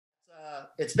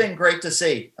It's been great to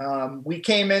see. We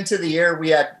came into the year, we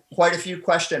had quite a few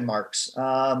question marks.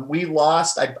 We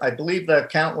lost, I believe the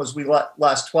count was we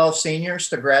lost 12 seniors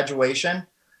to graduation.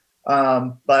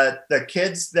 But the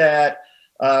kids that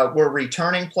were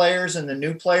returning players and the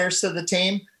new players to the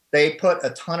team, they put a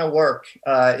ton of work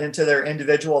into their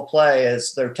individual play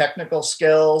as their technical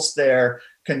skills, their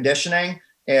conditioning.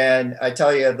 And I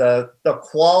tell you, the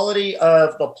quality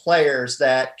of the players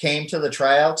that came to the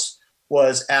tryouts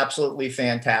was absolutely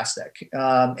fantastic,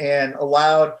 and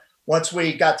allowed, once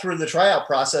we got through the tryout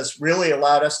process, really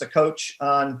allowed us to coach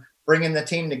on bringing the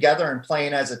team together and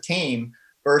playing as a team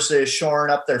versus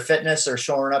shoring up their fitness or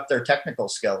shoring up their technical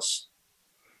skills.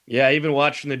 Yeah, even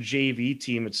watching the JV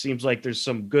team, it seems like there's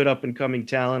some good up-and-coming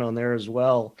talent on there as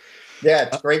well. Yeah,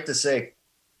 it's great to see.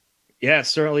 Yeah, it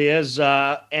certainly is.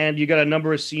 And you got a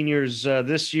number of seniors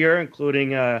this year,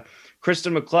 including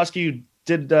Kristen McCluskey, who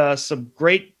did some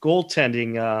great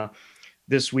goaltending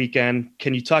this weekend.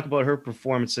 Can you talk about her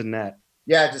performance in that?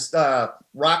 Yeah, just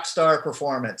rock star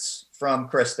performance from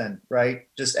Kristen, right?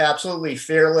 Just absolutely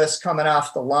fearless coming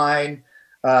off the line.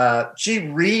 She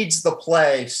reads the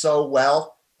play so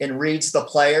well and reads the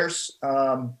players.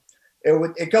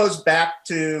 It goes back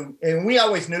to, and we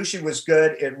always knew she was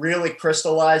good. It really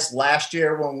crystallized last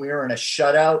year when we were in a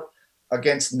shutout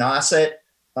against Nauset.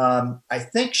 I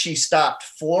think she stopped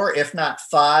 4, if not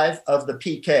 5, of the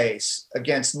PKs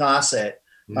against Nauset.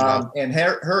 And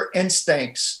her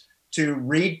instincts to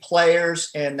read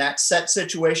players in that set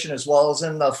situation as well as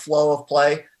in the flow of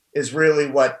play is really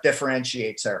what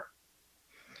differentiates her.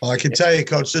 Well, I can tell you,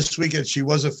 Coach, this weekend she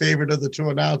was a favorite of the 2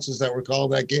 announcers that were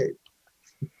calling that game.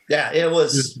 Yeah, it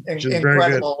was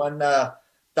incredible. And the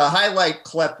highlight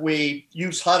clip, we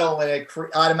use Huddle and it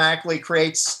automatically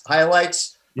creates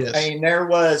highlights. Yes. I mean, there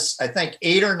was, I think,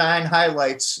 8 or 9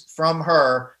 highlights from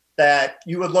her that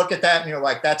you would look at that and you're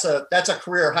like, that's a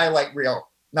career highlight reel,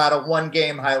 not a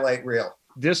one-game highlight reel.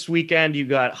 This weekend, you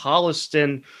got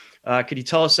Holliston. Could you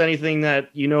tell us anything that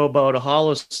you know about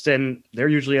Holliston? They're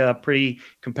usually a pretty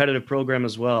competitive program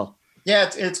as well. Yeah,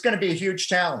 it's going to be a huge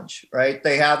challenge, right?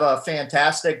 They have a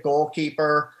fantastic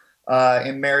goalkeeper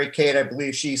in Mary Kate. I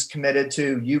believe she's committed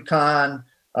to UConn.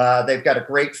 They've got a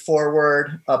great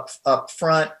forward up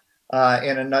front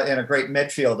and a great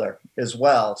midfielder as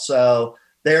well. So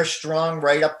they're strong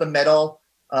right up the middle.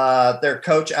 Their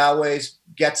coach always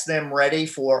gets them ready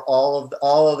for all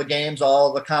of the games, all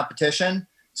of the competition.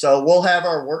 So we'll have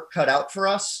our work cut out for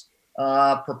us,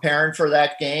 preparing for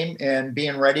that game and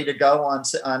being ready to go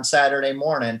on Saturday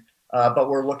morning. But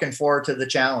we're looking forward to the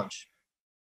challenge.